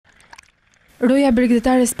Roja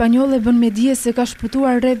bregdetare spanjolle bën me dije se ka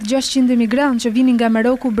shpëtuar rreth 600 emigrantë që vinin nga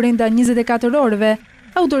Maroku brenda 24 orëve.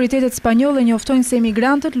 Autoritetet spanjolle njoftojnë se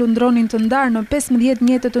emigrantët lundronin të ndarë në 15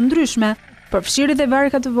 mjete të ndryshme, përfshirë dhe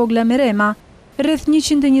varka të vogla me rema. Rreth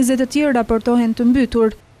 120 të tjerë raportohen të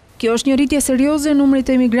mbytur. Kjo është një rritje serioze e numrit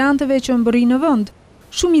të emigrantëve që mbërri në vend.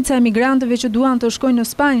 Shumica e emigrantëve që duan të shkojnë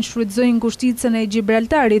në Spanjë shfrytëzojnë ngushticën e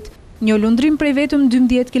Gibraltarit, një lundrim prej vetëm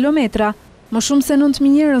 12 kilometra. Më shumë se 9.000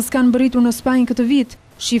 njerëz kanë mbërritur në Spanjë këtë vit,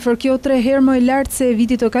 shifër kjo 3 herë më e lartë se e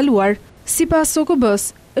vitit të kaluar. Sipas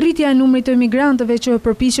OKB-s, rritja e numrit të emigrantëve që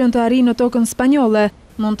përpiqen të arrijnë në tokën spanjolle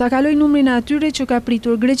mund ta kalojë numrin e atyre që ka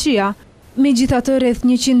pritur Greqia. Megjithatë, rreth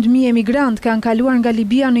 100.000 emigrantë kanë kaluar nga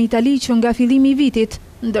Libia në Itali që nga fillimi i vitit,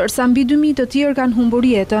 ndërsa mbi 2.000 të tjerë kanë humbur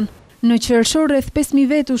jetën. Në qershor rreth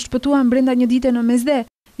 5.000 vetë u shpëtuan brenda një dite në mesdhe,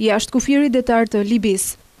 jashtë kufirit detar të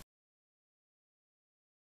Libisë.